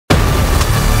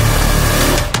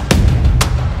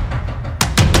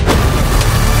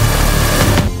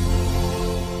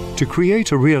To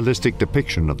create a realistic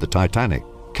depiction of the Titanic,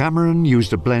 Cameron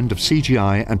used a blend of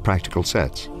CGI and practical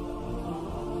sets.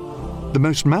 The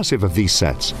most massive of these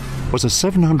sets was a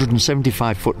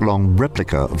 775-foot-long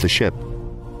replica of the ship.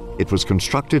 It was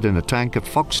constructed in a tank at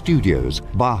Fox Studios,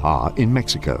 Baja in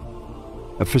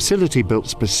Mexico, a facility built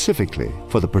specifically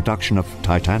for the production of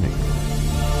Titanic.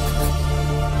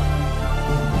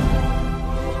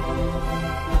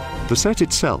 The set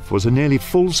itself was a nearly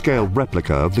full-scale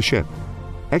replica of the ship,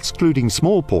 excluding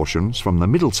small portions from the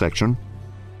middle section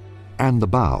and the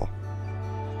bow.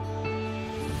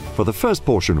 For the first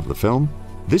portion of the film,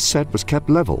 this set was kept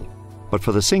level, but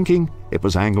for the sinking, it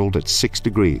was angled at 6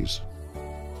 degrees.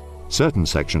 Certain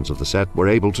sections of the set were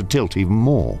able to tilt even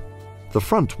more. The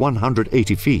front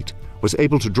 180 feet was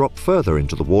able to drop further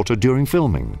into the water during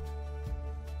filming.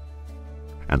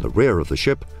 And the rear of the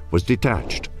ship was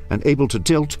detached and able to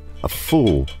tilt a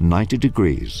full 90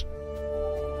 degrees.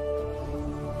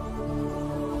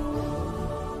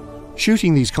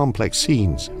 Shooting these complex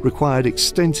scenes required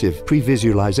extensive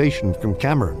pre-visualization from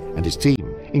Cameron and his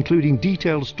team, including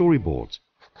detailed storyboards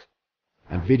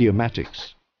and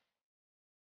videomatics.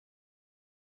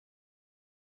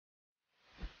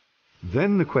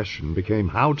 Then the question became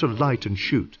how to light and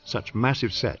shoot such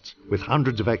massive sets with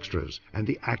hundreds of extras and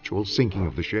the actual sinking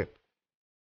of the ship.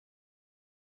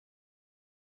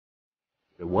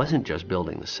 It wasn't just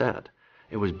building the set,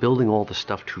 it was building all the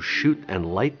stuff to shoot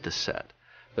and light the set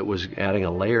that was adding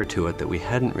a layer to it that we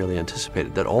hadn't really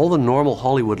anticipated, that all the normal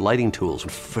Hollywood lighting tools,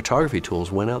 photography tools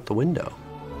went out the window.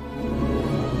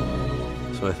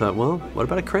 So I thought, well, what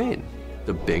about a crane?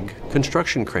 The big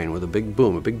construction crane with a big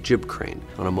boom, a big jib crane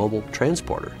on a mobile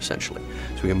transporter, essentially.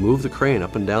 So we can move the crane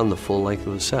up and down the full length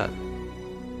of the set.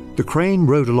 The crane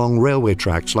rode along railway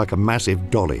tracks like a massive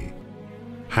dolly.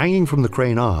 Hanging from the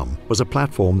crane arm was a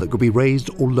platform that could be raised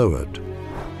or lowered.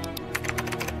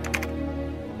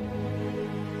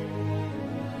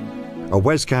 A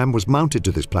Wescam was mounted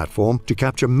to this platform to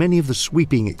capture many of the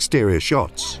sweeping exterior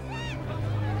shots.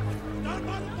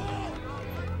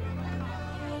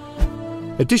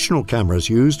 Additional cameras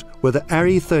used were the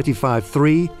ARRI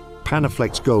 35-3,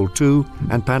 Panaflex Gold 2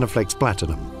 and Panaflex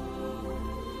Platinum.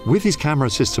 With his camera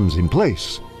systems in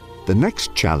place, the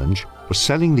next challenge was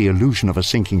selling the illusion of a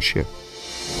sinking ship.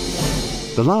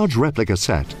 The large replica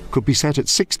set could be set at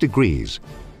 6 degrees,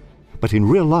 but in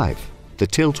real life, the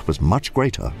tilt was much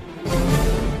greater.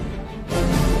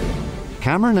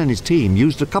 Cameron and his team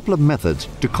used a couple of methods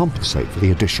to compensate for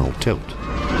the additional tilt.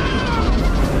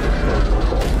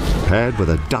 Paired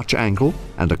with a Dutch angle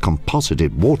and a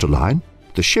composited waterline,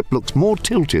 the ship looks more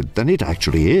tilted than it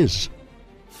actually is.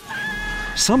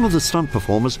 Some of the stunt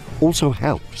performers also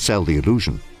help sell the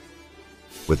illusion.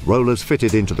 With rollers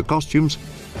fitted into the costumes,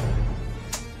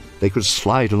 they could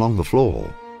slide along the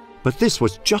floor. But this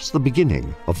was just the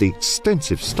beginning of the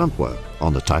extensive stunt work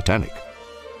on the Titanic.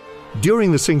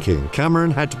 During the sinking,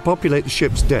 Cameron had to populate the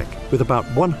ship's deck with about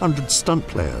 100 stunt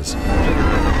players and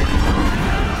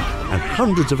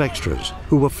hundreds of extras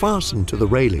who were fastened to the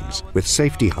railings with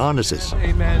safety harnesses.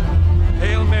 Amen.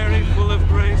 Hail Mary, full of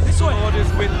grace, the Lord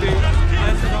is with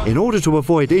thee. In order to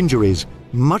avoid injuries,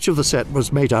 much of the set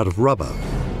was made out of rubber.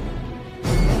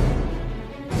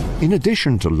 In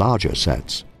addition to larger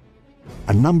sets,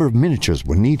 a number of miniatures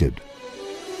were needed.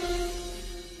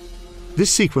 This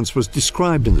sequence was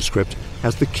described in the script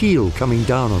as the keel coming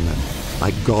down on them,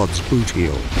 like God's boot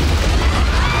heel.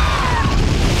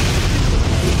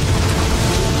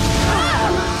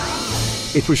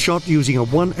 It was shot using a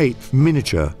 1/8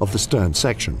 miniature of the stern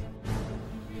section,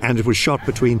 and it was shot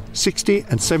between 60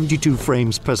 and 72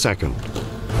 frames per second.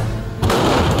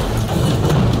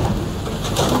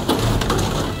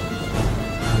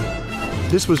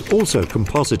 This was also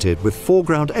composited with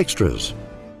foreground extras.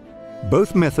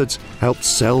 Both methods helped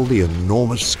sell the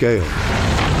enormous scale.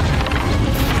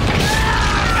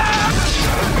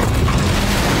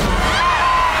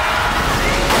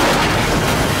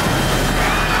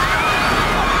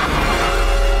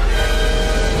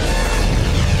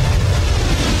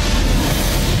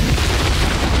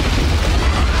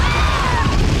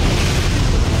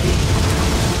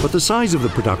 But the size of the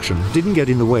production didn't get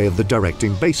in the way of the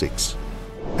directing basics.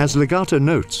 As Legato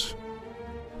notes,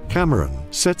 Cameron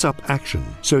sets up action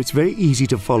so it's very easy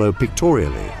to follow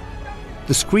pictorially.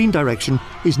 The screen direction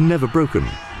is never broken,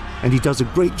 and he does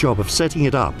a great job of setting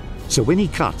it up so when he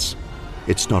cuts,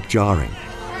 it's not jarring.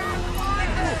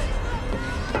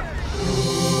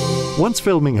 Once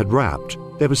filming had wrapped,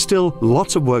 there was still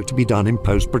lots of work to be done in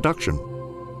post-production.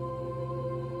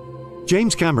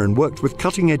 James Cameron worked with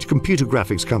cutting-edge computer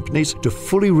graphics companies to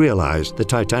fully realize the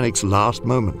Titanic's last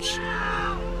moments.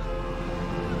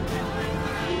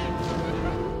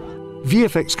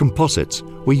 VFX composites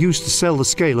were used to sell the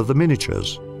scale of the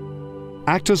miniatures.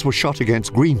 Actors were shot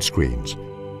against green screens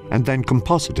and then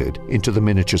composited into the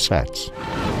miniature sets.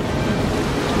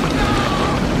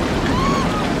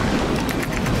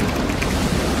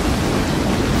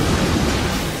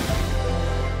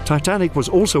 Titanic was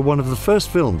also one of the first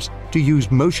films to use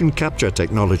motion capture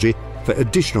technology for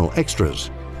additional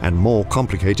extras and more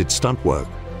complicated stunt work.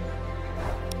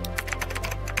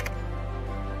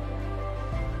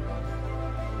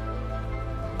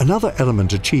 Another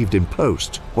element achieved in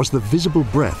post was the visible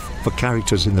breath for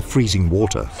characters in the freezing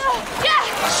water.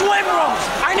 Yeah! Swim, Rose!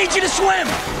 I need you to swim!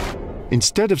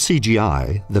 Instead of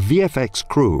CGI, the VFX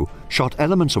crew shot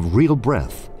elements of real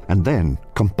breath and then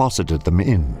composited them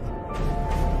in.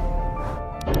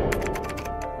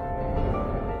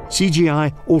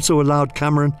 CGI also allowed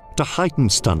Cameron to heighten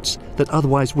stunts that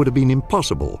otherwise would have been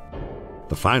impossible.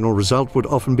 The final result would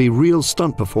often be real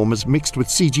stunt performers mixed with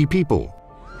CG people,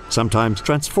 sometimes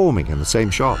transforming in the same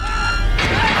shot.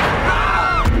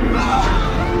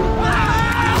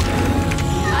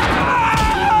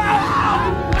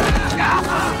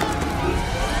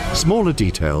 Smaller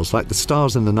details like the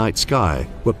stars in the night sky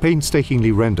were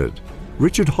painstakingly rendered.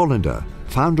 Richard Hollander,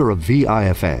 founder of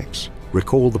VFX,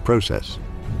 recalled the process.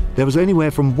 There was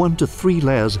anywhere from 1 to 3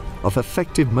 layers of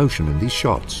effective motion in these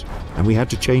shots, and we had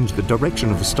to change the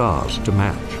direction of the stars to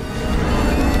match.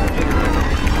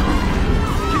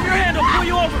 Give me your hand, I'll pull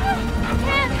you over!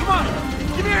 Come on!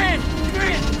 Give me your hand! Give me your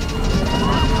hand!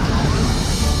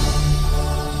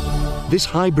 This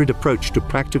hybrid approach to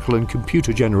practical and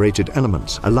computer-generated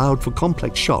elements allowed for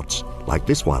complex shots like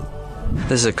this one.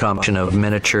 This is a combination of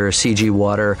miniature, CG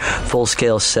water,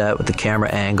 full-scale set with the camera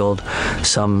angled,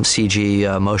 some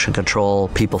CG motion control,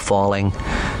 people falling.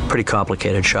 Pretty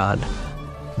complicated shot.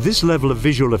 This level of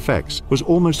visual effects was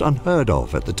almost unheard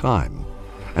of at the time.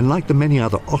 And like the many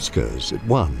other Oscars it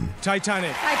won,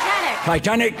 Titanic.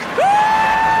 Titanic!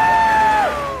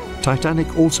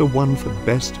 Titanic also won for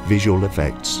Best Visual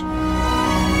Effects.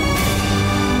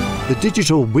 The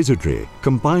digital wizardry,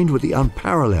 combined with the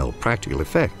unparalleled practical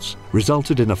effects,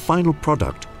 resulted in a final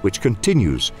product which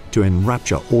continues to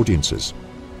enrapture audiences.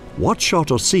 What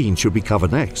shot or scene should we cover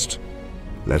next?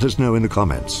 Let us know in the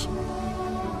comments.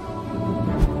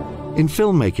 In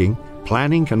filmmaking,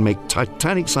 planning can make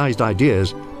Titanic-sized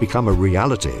ideas become a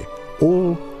reality,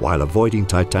 all while avoiding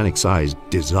Titanic-sized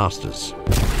disasters.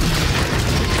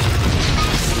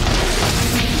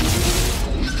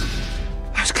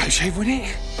 That was close shave, wasn't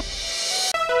it?